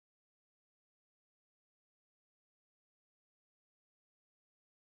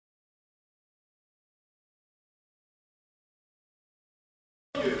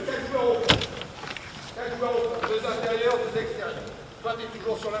on est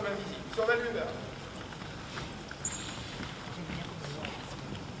toujours sur la main visible. Sur la lumière.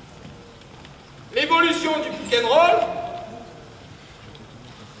 L'évolution du pick and roll,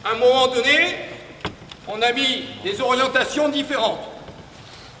 à un moment donné, on a mis des orientations différentes.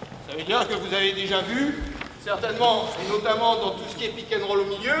 Ça veut dire que vous avez déjà vu, certainement, et notamment dans tout ce qui est pick and roll au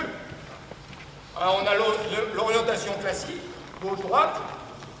milieu, on a l'orientation classique, gauche-droite,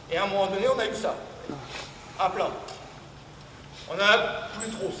 et à un moment donné, on a eu ça, à plat. On n'a plus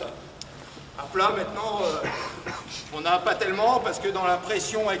trop ça. À plat, maintenant, on n'a pas tellement, parce que dans la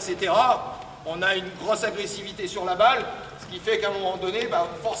pression, etc., on a une grosse agressivité sur la balle, ce qui fait qu'à un moment donné, bah,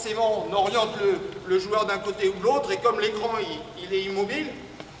 forcément, on oriente le joueur d'un côté ou de l'autre, et comme l'écran il est immobile,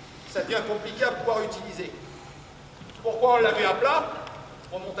 ça devient compliqué à pouvoir utiliser. Pourquoi on l'avait à plat?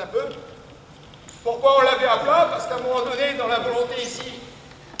 On remonte un peu. Pourquoi on l'avait à plat? Parce qu'à un moment donné, dans la volonté ici,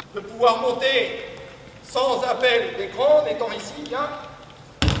 de pouvoir monter sans appel d'écran, en étant ici, bien,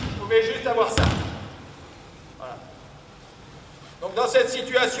 vous pouvez juste avoir ça. Voilà. Donc dans cette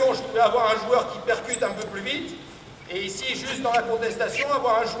situation, je pouvais avoir un joueur qui percute un peu plus vite, et ici, juste dans la contestation,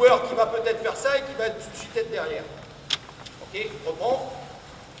 avoir un joueur qui va peut-être faire ça et qui va tout de suite être derrière. Ok, reprend.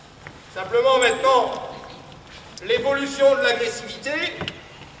 Simplement maintenant, l'évolution de l'agressivité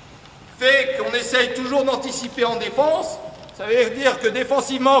fait qu'on essaye toujours d'anticiper en défense. Ça veut dire que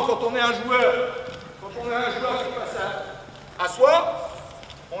défensivement, quand on est un joueur qui passe à soi,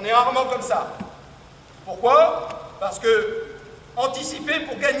 on est rarement comme ça. Pourquoi? Parce que anticiper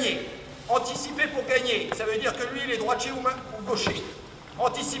pour gagner. Anticiper pour gagner, ça veut dire que lui, il est droitier ou gaucher.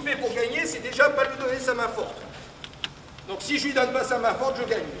 Anticiper pour gagner, c'est déjà pas lui donner sa main forte. Donc si je lui donne pas sa main forte, je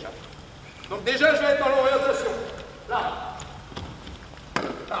gagne déjà. Donc déjà, je vais être dans l'orientation. Là.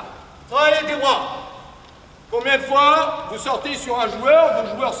 Là. Travaillez des bras. Combien de fois vous sortez sur un joueur,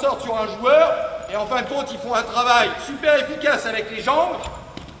 vos joueurs sortent sur un joueur, et en fin de compte, ils font un travail super efficace avec les jambes,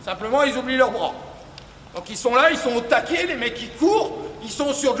 simplement, ils oublient leurs bras. Donc ils sont là, ils sont au taquet, les mecs qui courent, ils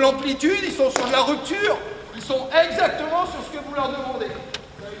sont sur de l'amplitude, ils sont sur de la rupture, ils sont exactement sur ce que vous leur demandez.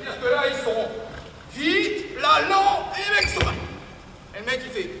 Ça veut dire que là, ils sont vite, là, lent, et les mecs sont là. Et le mec,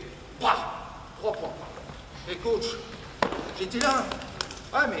 il fait, bah, 3 points. Et coach, j'étais là.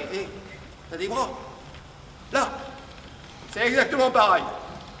 Ah, mais hey, t'as des bras. Là. C'est exactement pareil.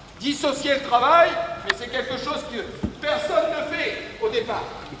 Dissocier le travail, mais c'est quelque chose que personne ne fait au départ.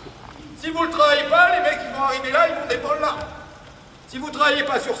 Si vous ne le travaillez pas, les mecs ils vont arriver là, ils vont défendre là. Si vous ne travaillez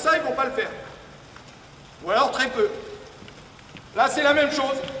pas sur ça, ils ne vont pas le faire. Ou alors très peu. Là, c'est la même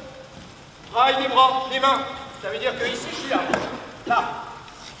chose. Travail des bras, des mains. Ça veut dire que ici, je suis là. Là.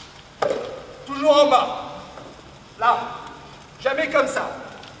 Toujours en bas. Là. Jamais comme ça.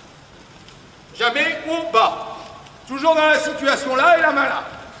 Jamais au bas. Toujours dans la situation là et la main là.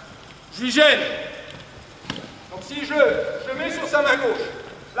 Je lui gêne. Donc si je le mets sur sa main gauche,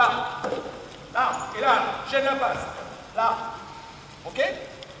 là, là, et là, je gêne la passe. Là. Ok?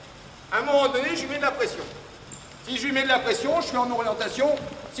 À un moment donné, je lui mets de la pression. Si je lui mets de la pression, je suis en orientation.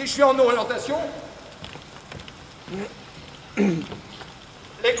 Si je suis en orientation,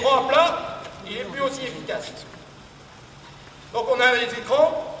 l'écran à plat, il est plus aussi efficace. Donc on a des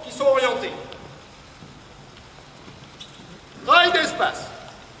écrans qui sont orientés. Travail d'espace.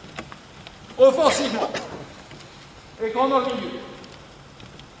 Offensivement. Écran dans le milieu.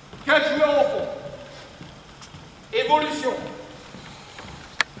 4 joueurs au fond. Évolution.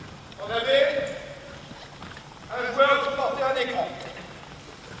 On avait un joueur qui portait un écran.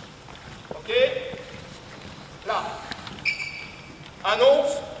 Ok? Là.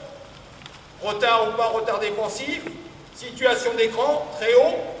 Annonce. Retard ou pas retard défensif. Situation d'écran, très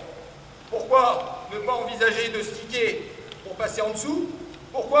haut. Pourquoi ne pas envisager de sticker pour passer en dessous?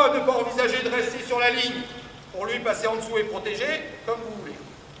 Pourquoi ne pas envisager de rester sur la ligne pour lui passer en dessous et protéger? Comme vous voulez.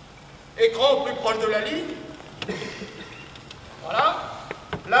 Écran plus proche de la ligne. Voilà.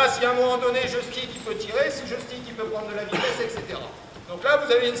 Là, si à un moment donné je stick, il peut tirer. Si je stick, il peut prendre de la vitesse, etc. Donc là,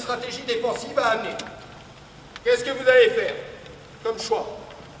 vous avez une stratégie défensive à amener. Qu'est-ce que vous allez faire comme choix?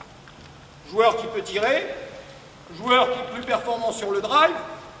 Joueur qui peut tirer. Joueur qui est plus performant sur le drive,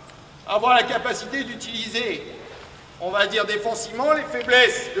 avoir la capacité d'utiliser, on va dire défensivement, les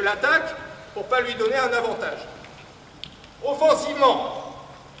faiblesses de l'attaque pour ne pas lui donner un avantage. Offensivement,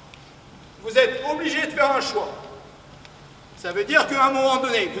 vous êtes obligé de faire un choix. Ça veut dire qu'à un moment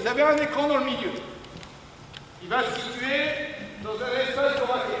donné, vous avez un écran dans le milieu. Il va se situer dans un espace de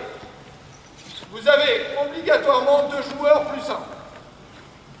raquette. Vous avez obligatoirement 2 joueurs plus 1.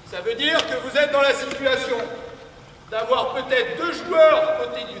 Ça veut dire que vous êtes dans la situation d'avoir peut-être 2 joueurs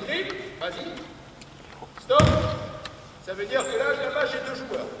côté du dribble. Vas-y. Stop. Ça veut dire que là-bas, j'ai 2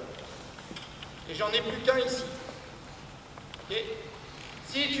 joueurs. Et j'en ai plus qu'un ici. Ok?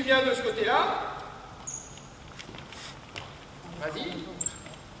 Si tu viens de ce côté-là, vas-y,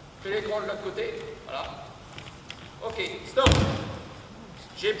 fais l'écran de l'autre côté, voilà. Ok, stop.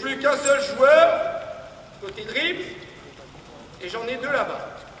 J'ai plus qu'un seul joueur, côté dribble, et j'en ai deux là-bas.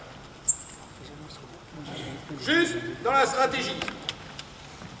 Juste dans la stratégie.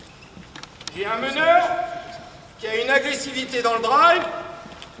 J'ai un meneur qui a une agressivité dans le drive,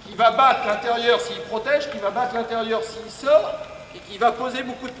 qui va battre l'intérieur s'il protège, qui va battre l'intérieur s'il sort, et qui va poser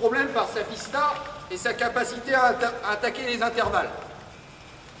beaucoup de problèmes par sa vista et sa capacité à attaquer les intervalles.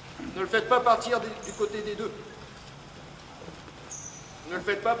 Ne le faites pas partir du côté des deux. Ne le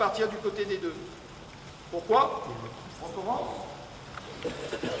faites pas partir du côté des deux. Pourquoi? On commence.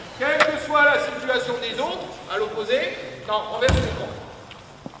 Quelle que soit la situation des autres, à l'opposé, non, renverse l'écran.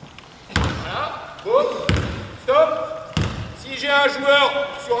 Voilà, boum, stop. Si j'ai un joueur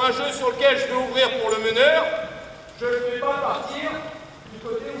sur un jeu sur lequel je veux ouvrir pour le meneur, je ne le fais pas partir du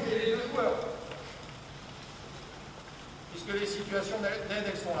côté où j'ai les deux joueurs. Puisque les situations d'aide,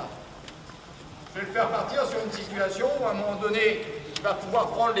 elles sont là. Je vais le faire partir sur une situation où à un moment donné, il va pouvoir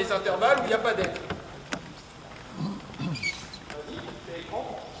prendre les intervalles où il n'y a pas d'aide. Vas-y, fais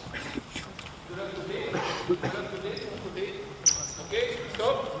l'écran. De l'autre côté, de l'autre côté, de l'autre côté. Ok,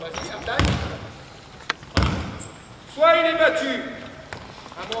 stop, vas-y, attaque. Soit il est battu,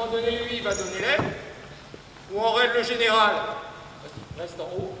 à un moment donné, lui, il va donner l'aide, ou en règle générale, reste en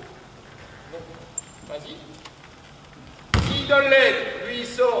haut. Vas-y. S'il donne l'aide, lui, il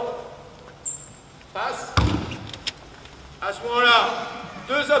sort, passe. À ce moment-là,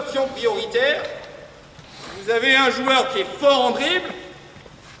 deux options prioritaires. Vous avez un joueur qui est fort en dribble,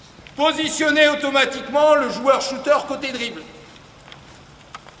 positionnez automatiquement le joueur shooter côté dribble.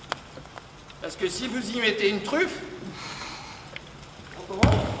 Parce que si vous y mettez une truffe, on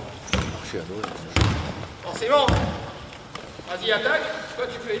commence. Forcément. Vas-y, attaque. Toi,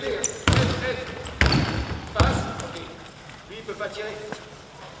 tu peux aider. Aide. Passe. Okay. Lui, il ne peut pas tirer.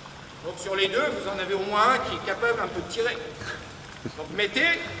 Donc sur les deux, vous en avez au moins un qui est capable un peu de tirer. Donc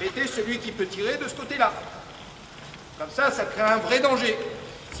mettez celui qui peut tirer de ce côté-là. Comme ça, ça crée un vrai danger.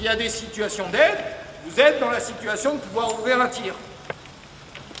 S'il y a des situations d'aide, vous êtes dans la situation de pouvoir ouvrir un tir.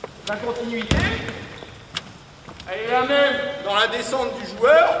 La continuité, elle est la même dans la descente du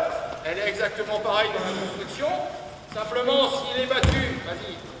joueur, elle est exactement pareille dans la construction. Simplement, s'il est battu,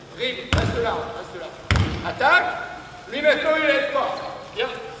 vas-y, dribble, reste là. Attaque, lui maintenant il n'aide pas. Bien.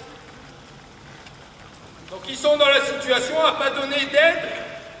 Donc ils sont dans la situation à ne pas donner d'aide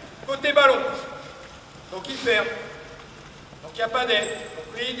côté ballon. Donc ils perdent. Donc il n'y a pas d'aide.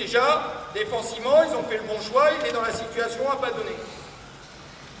 Donc lui déjà, défensivement, ils ont fait le bon choix, il est dans la situation à ne pas donner.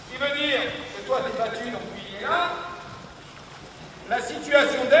 Ce qui veut dire que toi tu es battu, donc lui il est là. La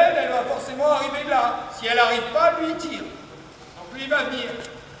situation d'aide, elle va forcément arriver de là. Si elle n'arrive pas, lui il tire. Donc lui il va venir.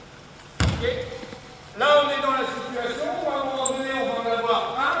 Okay. Là on est dans la situation où à un moment donné on va en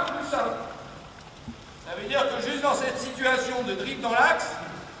avoir un plus un. Ça veut dire que juste dans cette situation de dribble dans l'axe,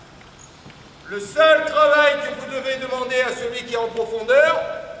 le seul travail que vous devez demander à celui qui est en profondeur,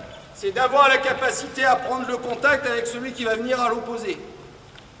 c'est d'avoir la capacité à prendre le contact avec celui qui va venir à l'opposé.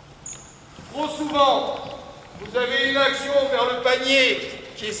 Trop souvent, vous avez une action vers le panier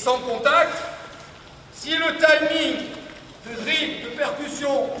qui est sans contact. Si le timing de dribble, de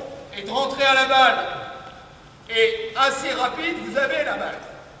percussion et de rentrer à la balle est assez rapide, vous avez la balle.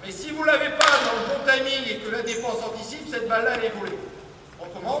 Mais si vous ne l'avez pas dans le bon timing et que la défense anticipe, cette balle-là, elle est volée. On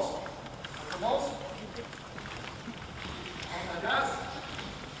commence. On place.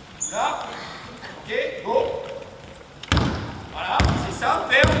 Là. Ok, go. Voilà, c'est ça,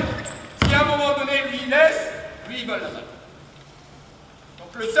 ferme. Si à un moment donné, lui, il laisse, lui, il vole la balle.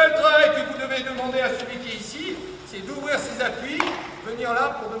 Donc le seul travail que vous devez demander à celui qui est ici, c'est d'ouvrir ses appuis, venir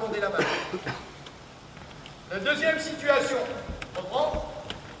là pour demander la balle. La deuxième situation, on reprend.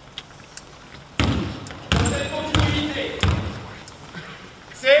 Cette continuité,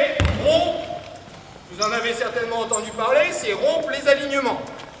 c'est rompre, vous en avez certainement entendu parler, c'est rompre les alignements.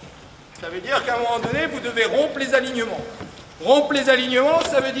 Ça veut dire qu'à un moment donné, vous devez rompre les alignements. Rompre les alignements,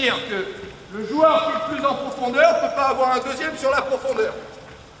 ça veut dire que le joueur qui est le plus en profondeur ne peut pas avoir un deuxième sur la profondeur.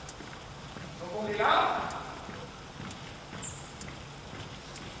 Donc on est là.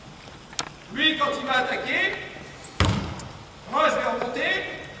 Lui, quand il va attaquer, moi je vais remonter,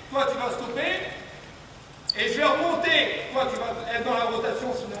 toi tu vas stopper. Et je vais remonter, toi tu vas être dans la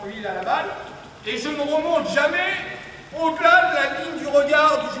rotation, sinon lui il a la balle, et je ne remonte jamais au-delà de la ligne du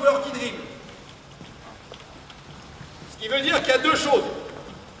regard du joueur qui dribble. Ce qui veut dire qu'il y a deux choses.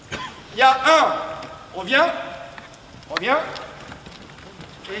 Il y a un, reviens,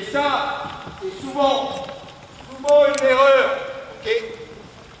 et ça, c'est souvent une erreur, ok?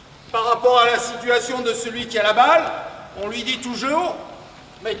 rapport à la situation de celui qui a la balle, on lui dit toujours,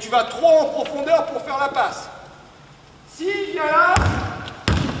 mais tu vas trop en profondeur pour faire la passe. S'il vient là,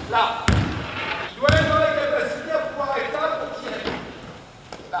 là, il doit être dans la capacité à pouvoir être là pour tirer.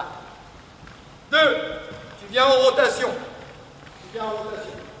 Là. 2, tu viens en rotation.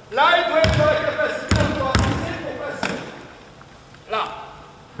 Là, il doit être dans la capacité à pouvoir avancer pour passer. Là.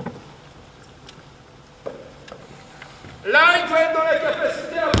 Là, il doit être dans la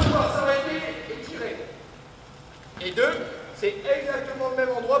capacité à pouvoir s'arrêter et tirer. Et 2, c'est exactement le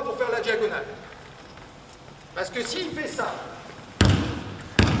même endroit pour faire la diagonale. Parce que s'il fait ça, et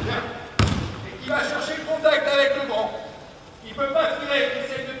qu'il va chercher le contact avec le grand, il ne peut pas tirer, il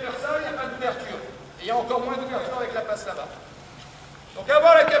essaye de faire ça, il n'y a pas d'ouverture. Et il y a encore moins d'ouverture avec la passe là-bas. Donc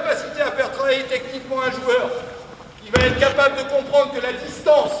avoir la capacité à faire travailler techniquement un joueur, il va être capable de comprendre que la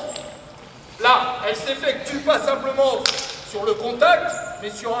distance, là, elle ne s'effectue pas simplement sur le contact, mais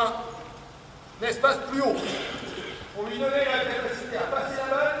sur un espace plus haut. Pour lui donner la capacité à passer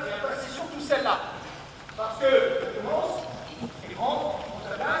la balle et à passer surtout celle-là. Parce que, on commence, et rentre, on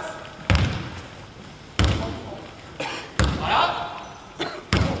s'adresse. Voilà.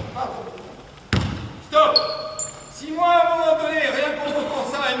 Stop. Si moi, à un moment donné, rien qu'en montant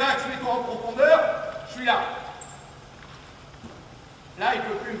ça et Max, mets-toi en profondeur, je suis là. Là, il ne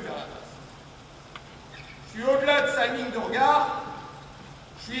peut plus me faire la passe. Je suis au-delà de sa ligne de regard.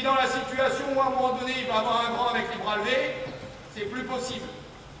 Je suis dans la situation où, à un moment donné, il va avoir un grand avec les bras levés. C'est plus possible.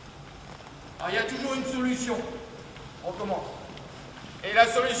 Alors, il y a toujours une solution. On commence. Et la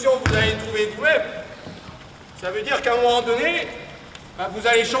solution, vous allez trouver vous-même. Ça veut dire qu'à un moment donné, ben, vous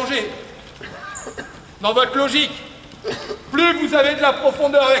allez changer. Dans votre logique, plus vous avez de la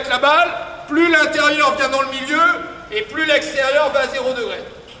profondeur avec la balle, plus l'intérieur vient dans le milieu et plus l'extérieur va à 0 degré.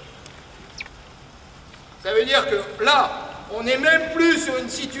 Ça veut dire que là, on n'est même plus sur une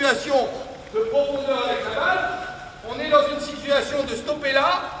situation de profondeur avec la balle, on est dans une situation de stopper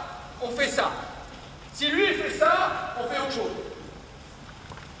là, on fait ça. Si lui il fait ça, on fait autre chose.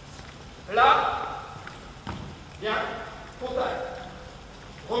 Là, bien, contact.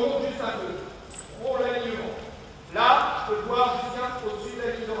 Remonte juste un peu. Roule l'alignement. Là, je peux le voir jusqu'à au-dessus de la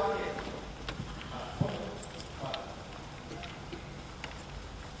ligne de raquette. Voilà.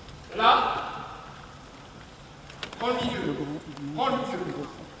 Là, prends le milieu. Prends le milieu.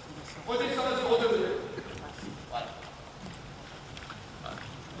 Redescends à 0 degré. Voilà.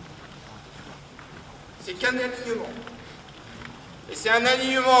 C'est qu'un alignement. Et c'est un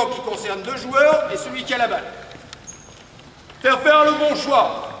alignement qui concerne 2 joueurs et celui qui a la balle. Faire le bon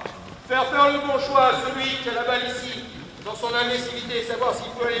choix. Faire le bon choix à celui qui a la balle ici, dans son agressivité, savoir s'il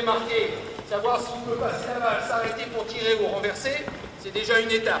peut aller marquer, savoir s'il peut passer la balle, s'arrêter pour tirer ou renverser, c'est déjà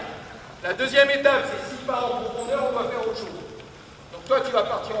une étape. La deuxième étape, c'est s'il part en profondeur, on va faire autre chose. Donc toi, tu vas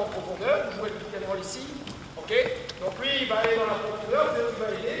partir en profondeur, vous jouez le pick and roll ici, ok? Donc lui, il va aller dans la profondeur, toi, tu vas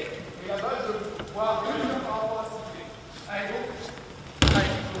aider, et la balle, je vais voir par rapport à ce qu'il fait. Allez, go.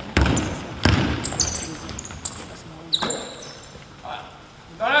 Voilà.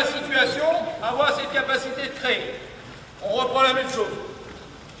 Dans la situation, avoir cette capacité de créer. On reprend la même chose.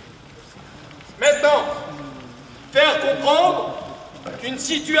 Maintenant, faire comprendre qu'une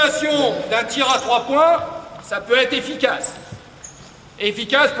situation d'un tir à 3 points, ça peut être efficace.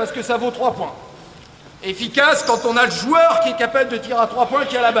 Efficace parce que ça vaut 3 points. Efficace quand on a le joueur qui est capable de tirer à 3 points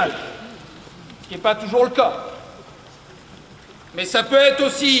qui a la balle. Ce qui n'est pas toujours le cas. Mais ça peut être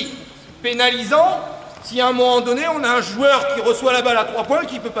aussi pénalisant si à un moment donné, on a un joueur qui reçoit la balle à 3 points et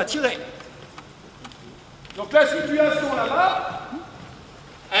qui ne peut pas tirer. Donc la situation là-bas,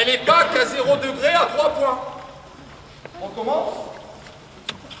 elle n'est pas qu'à 0 degré à 3 points. On commence.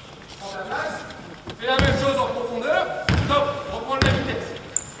 On prend la place. Fais la même chose en profondeur. Stop. Reprendre la vitesse.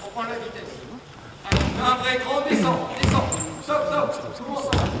 Reprendre la vitesse. Allez, on fait un vrai grand descend. Descend. Stop, stop. Commence ça.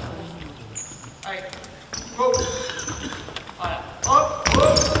 Allez. Go. Voilà. Hop,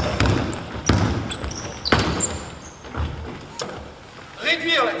 hop.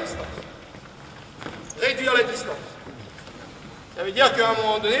 Réduire la distance. Réduire la distance. Ça veut dire qu'à un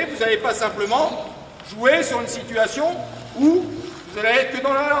moment donné, vous n'allez pas simplement jouer sur une situation où vous allez être que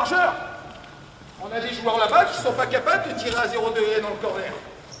dans la largeur. On a des joueurs là-bas qui ne sont pas capables de tirer à 0 degré dans le corner.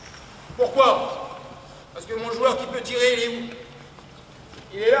 Pourquoi? Parce que mon joueur qui peut tirer, il est où?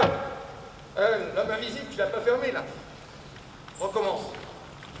 Il est là. L'homme invisible, tu ne l'as pas fermé là. Recommence.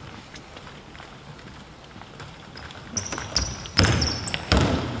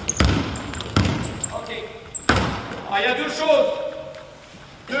 Ok. Alors, il y a deux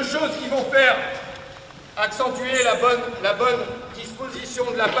choses qui vont faire accentuer la bonne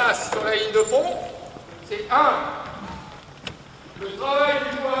disposition de la passe sur la ligne de fond. C'est 1, le travail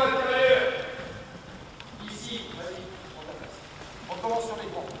du joueur intérieur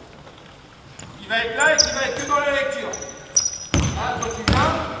va être là et qui va être que dans la lecture. Là, toi tu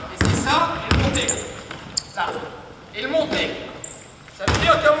viens, et c'est ça, et le monter. Là. Et le monter. Ça veut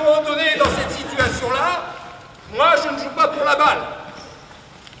dire qu'à un moment donné, dans cette situation-là, moi, je ne joue pas pour la balle.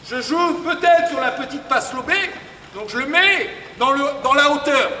 Je joue peut-être sur la petite passe lobée, donc je le mets dans la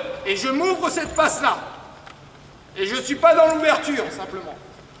hauteur. Et je m'ouvre cette passe-là. Et je ne suis pas dans l'ouverture, simplement.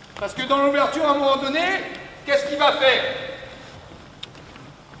 Parce que dans l'ouverture, à un moment donné, qu'est-ce qu'il va faire?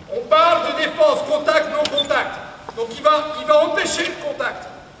 On parle de défense, contact, non contact. Donc il va empêcher le contact.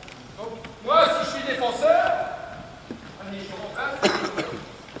 Donc moi, si je suis défenseur, allez, je remplace.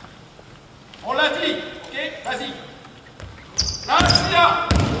 On l'a dit, ok? Vas-y. Là, je suis là.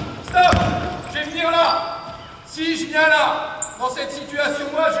 Stop. Je vais venir là. Si je viens là, dans cette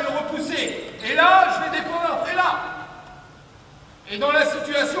situation, moi, je vais le repousser. Et là, je vais défendre après là. Et dans la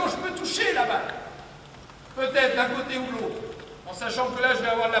situation, je peux toucher la balle. Peut-être d'un côté ou de l'autre. En sachant que là, je vais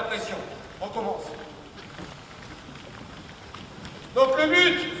avoir de la pression. On commence. Donc le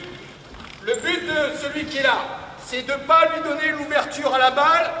but de celui qui est là, c'est de ne pas lui donner l'ouverture à la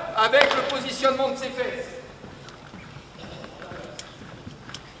balle avec le positionnement de ses fesses.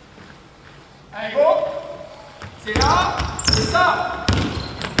 Allez, go. C'est là, c'est ça.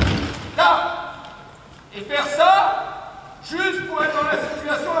 Là. Et faire ça, juste pour être dans la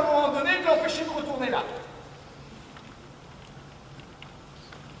situation à un moment donné de l'empêcher de retourner là.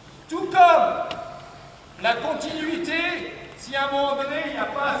 Tout comme la continuité, si à un moment donné, il n'y a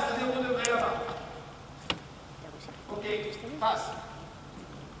pas à 0 degré là-bas. Ok, passe.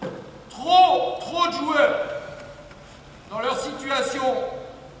 Trop de joueurs dans leur situation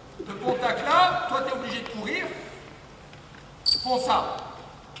de contact là, toi tu es obligé de courir, font ça.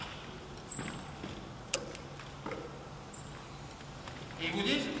 Et ils vous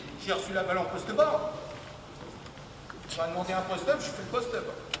disent, j'ai reçu la balle en post-bas. On m'a demandé un post-up, je fais le post-up.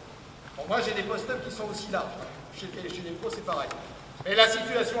 Bon, moi j'ai des post-up qui sont aussi là. Chez les pros c'est pareil. Mais la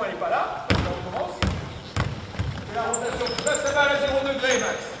situation elle n'est pas là, donc on commence. Et la rotation, tu passes la balle à 0 degré,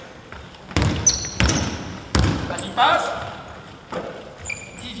 Max. Vas-y, passe.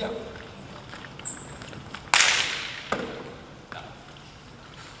 Il vient. Là.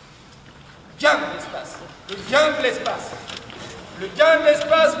 Gain de l'espace. Le gain de l'espace. Le gain de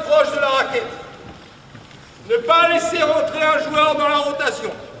l'espace proche de la raquette. Ne pas laisser rentrer un joueur dans la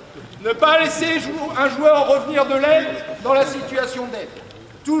rotation. Ne pas laisser un joueur revenir de l'aide dans la situation d'aide.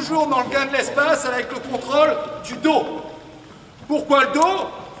 Toujours dans le gain de l'espace avec le contrôle du dos. Pourquoi le dos?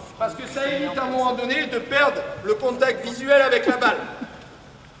 Parce que ça évite à un moment donné de perdre le contact visuel avec la balle.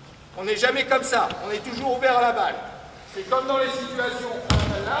 On n'est jamais comme ça, on est toujours ouvert à la balle. C'est comme dans les situations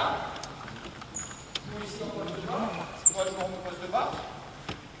là. Nous ici en poste bas, moi je joue en poste bas.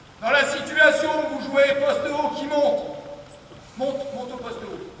 Dans la situation où vous jouez poste haut qui monte au poste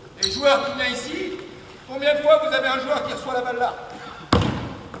haut. Et le joueur qui vient ici, combien de fois vous avez un joueur qui reçoit la balle là?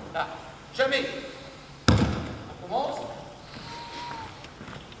 Là. Jamais. On commence.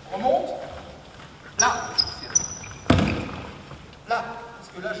 On remonte. Là. Là. Parce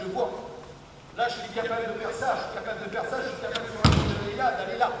que là, je vois. Là, je suis capable de faire ça. Je suis capable de faire ça. Je suis capable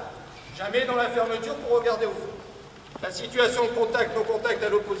d'aller là. Jamais dans la fermeture pour regarder au fond. La situation de contact, non contact à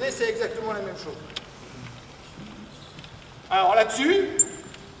l'opposé, c'est exactement la même chose. Alors là-dessus,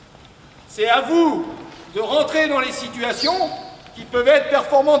 c'est à vous de rentrer dans les situations qui peuvent être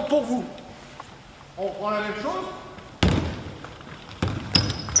performantes pour vous. On prend la même chose.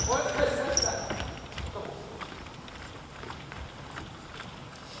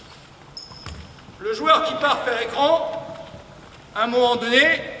 Le joueur qui part faire écran, à un moment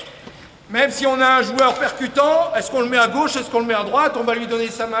donné, même si on a un joueur percutant, est-ce qu'on le met à gauche, est-ce qu'on le met à droite, on va lui donner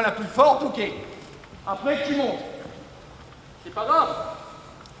sa main la plus forte, ok. Après, qui monte? C'est pas grave.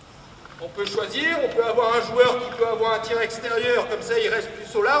 On peut choisir, on peut avoir un joueur qui peut avoir un tir extérieur, comme ça il reste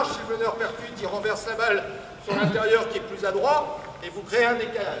plus au large, si le meneur percute, il renverse la balle sur l'intérieur qui est plus à droite, et vous créez un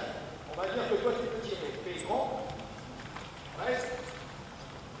décalage. On va dire que toi tu peux tirer, fais écran, reste,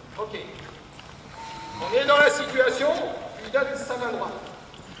 ok. On est dans la situation, il donne sa main droite.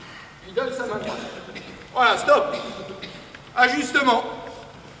 Il donne sa main droite. Voilà, stop. Ajustement.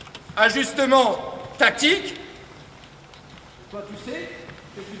 Ajustement tactique. Toi tu sais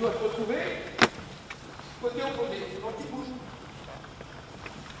que tu dois te retrouver côté opposé, donc tu bouges.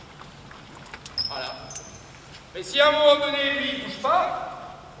 Voilà. Mais si à un moment donné, lui, il ne bouge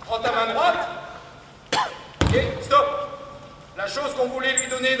pas, prends ta main droite, et stop. La chose qu'on voulait lui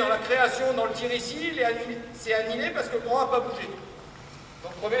donner dans la création, dans le tir ici, c'est annulé parce que le bras n'a pas bougé.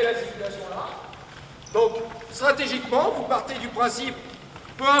 Donc prenez la situation là. Donc stratégiquement, vous partez du principe,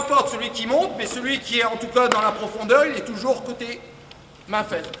 peu importe celui qui monte, mais celui qui est en tout cas dans la profondeur, il est toujours côté main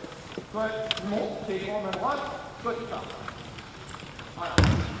faible. Toi, tu montes, t'es écran à droite, toi, tu pars. Voilà.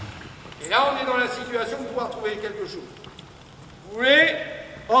 Et là, on est dans la situation de pouvoir trouver quelque chose. Vous voulez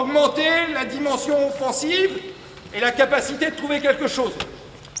augmenter la dimension offensive et la capacité de trouver quelque chose.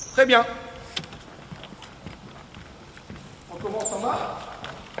 Très bien. On commence en bas.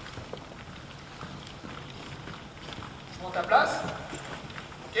 Je prends ta place.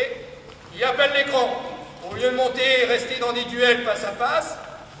 Ok. Il appelle l'écran. Au lieu de monter et rester dans des duels face à face,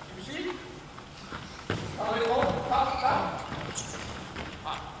 tu me suis. Par l'écran,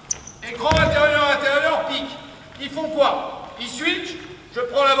 écran intérieur, pique. Ils font quoi? Ils switchent, je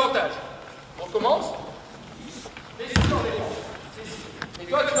prends l'avantage. On commence. Et c'est sur l'écran. Et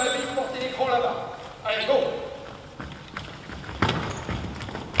toi, tu vas vite porter l'écran là-bas. Allez, go.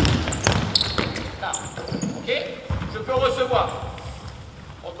 Là. Ok. Je peux recevoir.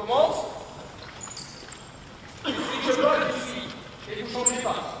 On commence. Tu switches pas, tu suis. Et vous ne changez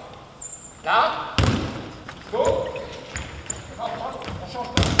pas. Là. Go. On change pas. On change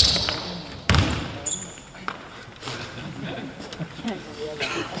pas.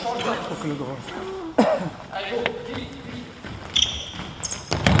 Allez, go. Vite.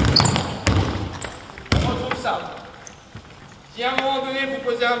 On retrouve ça. Si à un moment donné vous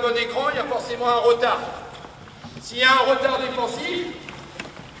posez un bon écran, il y a forcément un retard. S'il y a un retard défensif,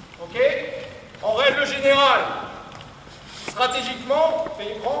 ok, en règle générale, stratégiquement,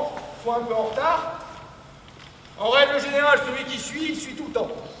 fait écran, soit un peu en retard. En règle générale, celui qui suit, il suit tout le temps.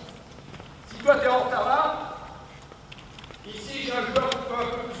 Si toi tu es en retard là, ici j'ai un joueur qui peut un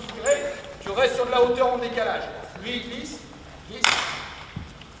peu plus tirer, tu restes sur de la hauteur en décalage. Lui il glisse,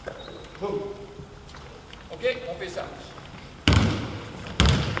 boum. Ok, on fait ça.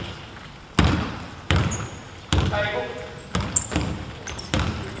 Allez, go.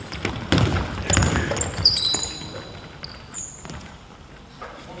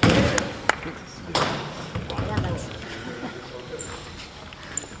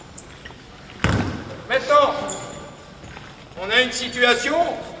 Maintenant, on a une situation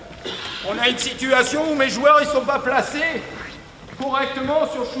où mes joueurs ils sont pas placés correctement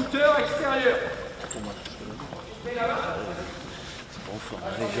sur shooter extérieur.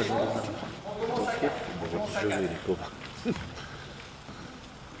 On commence à 4.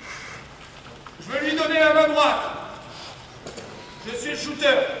 Je vais lui donner la main droite. Je suis le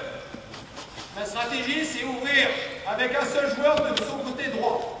shooter. Ma stratégie, c'est ouvrir avec un seul joueur de son côté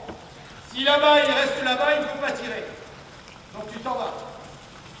droit. Si là-bas, il reste là-bas, il ne peut pas tirer. Donc tu t'en vas.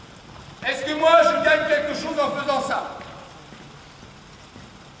 Est-ce que moi, je gagne quelque chose en faisant ça?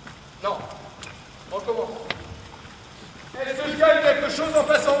 Non. On recommence. Est-ce que je gagne quelque chose en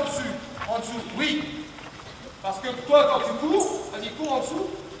passant au-dessus? En dessous, oui. Parce que toi, quand tu cours, vas-y, cours en dessous,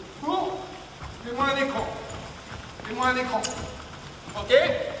 cours, fais-moi un écran. Fais-moi un écran. Ok?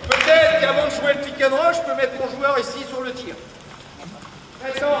 Peut-être qu'avant de jouer le pick and roll, je peux mettre mon joueur ici sur le tir.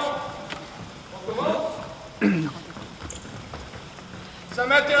 Maintenant, on commence. Ça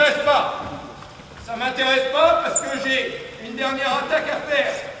m'intéresse pas. Ça m'intéresse pas parce que j'ai une dernière attaque à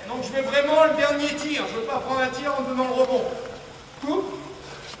faire. Donc je vais vraiment le dernier tir. Je ne veux pas prendre un tir en donnant le rebond. Coupe.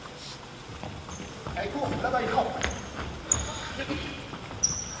 Allez, cours. Là-bas, écran.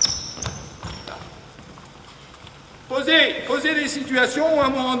 Posez des situations où à un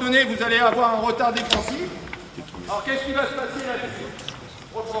moment donné, vous allez avoir un retard défensif. Alors qu'est-ce qui va se passer là-dessus?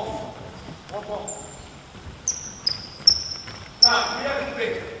 Reprends. Là, tu viens couper.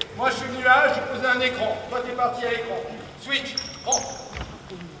 Moi, je suis venu là, j'ai posé un écran. Toi, tu es parti à l'écran. Switch. Prends.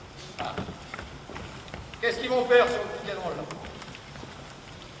 Voilà. Qu'est-ce qu'ils vont faire sur le pick and roll là?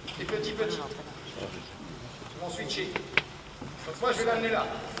 Les petits. Ils vont switcher. Donc moi, je vais l'amener là.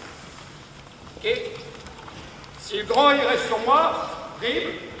 Ok? Si le grand, il reste sur moi,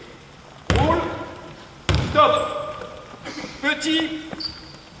 dribble, roule, stop. Petit,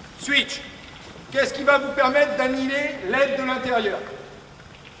 switch. Qu'est-ce qui va vous permettre d'annihiler l'aide de l'intérieur?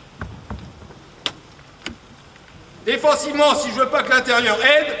 Défensivement, si je ne veux pas que l'intérieur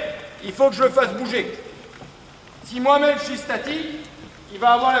aide, il faut que je le fasse bouger. Si moi-même je suis statique, il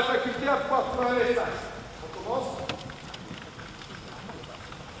va avoir la faculté à pouvoir trouver un espace. On commence.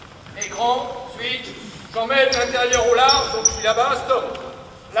 Écran, switch, j'emmène l'intérieur au large, donc je suis là-bas, stop.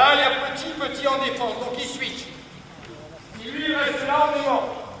 Là, il y a petit en défense, donc il switch. Si lui il reste là, on est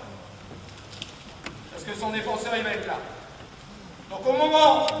mort. Parce que son défenseur il va être là. Donc au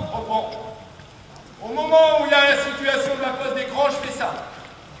moment, au moment où il y a la situation de la pose d'écran, je fais ça.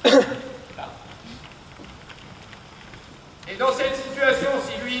 Là. Et dans cette situation,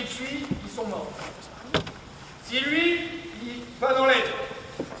 si lui il suit, ils sont morts. Si lui, il va dans l'aide,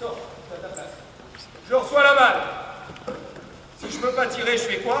 sors, tu as ta place. Je reçois la balle. Si je ne peux pas tirer, je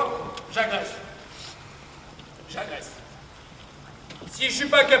fais quoi? j'agresse. J'agresse. Si je ne suis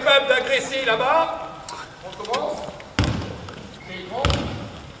pas capable d'agresser là-bas, on commence.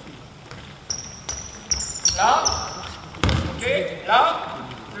 Là, ok, là,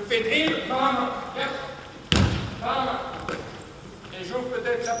 je fais drill, main à main. Main à main. Et j'ouvre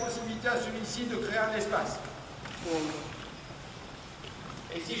peut-être la possibilité à celui-ci de créer un espace.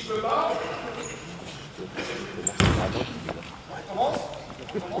 Et si je peux pas, on commence.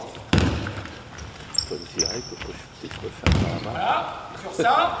 Voilà, sur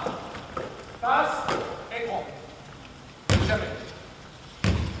ça, passe, écran. Jamais.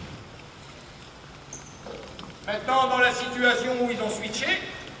 Maintenant, dans la situation où ils ont switché,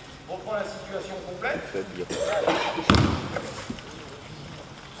 on reprend la situation complète.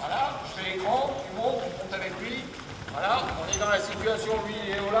 Voilà, je fais l'écran, tu montes, on monte avec lui. Voilà, on est dans la situation, lui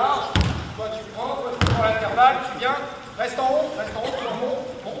il est au large. Toi tu prends l'intervalle, tu viens, reste en haut, tu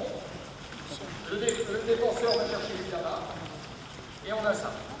remontes, monte. Le défenseur va chercher lui là-bas. Et on a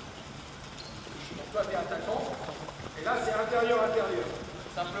ça. Donc toi tu es attaquant. Et là c'est intérieur-intérieur.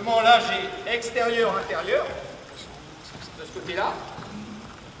 Simplement là j'ai extérieur-intérieur. De ce côté-là.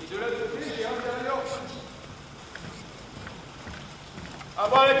 Et de l'autre côté j'ai intérieur.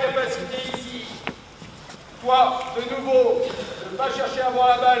 Avoir la capacité ici, toi, de nouveau, de ne pas chercher à avoir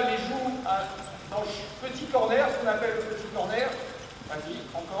la balle, mais joue dans le petit corner, ce qu'on appelle le petit corner. Vas-y,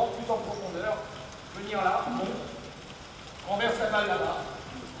 encore plus en profondeur. Venir là, bon. Renverse la balle là-bas.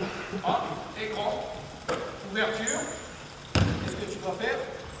 Ah, écran, ouverture. Qu'est-ce que tu dois faire?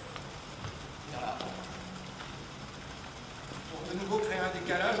 Voilà. Pour de nouveau créer un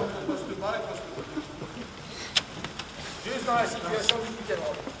décalage entre poste bas et poste haut. Juste dans la situation du pick and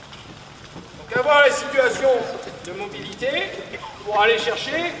roll. Donc avoir la situation de mobilité pour aller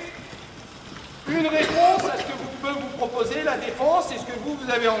chercher une réponse à ce que peut vous proposer la défense et ce que vous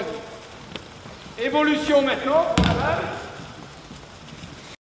avez envie. Évolution maintenant pour la balle.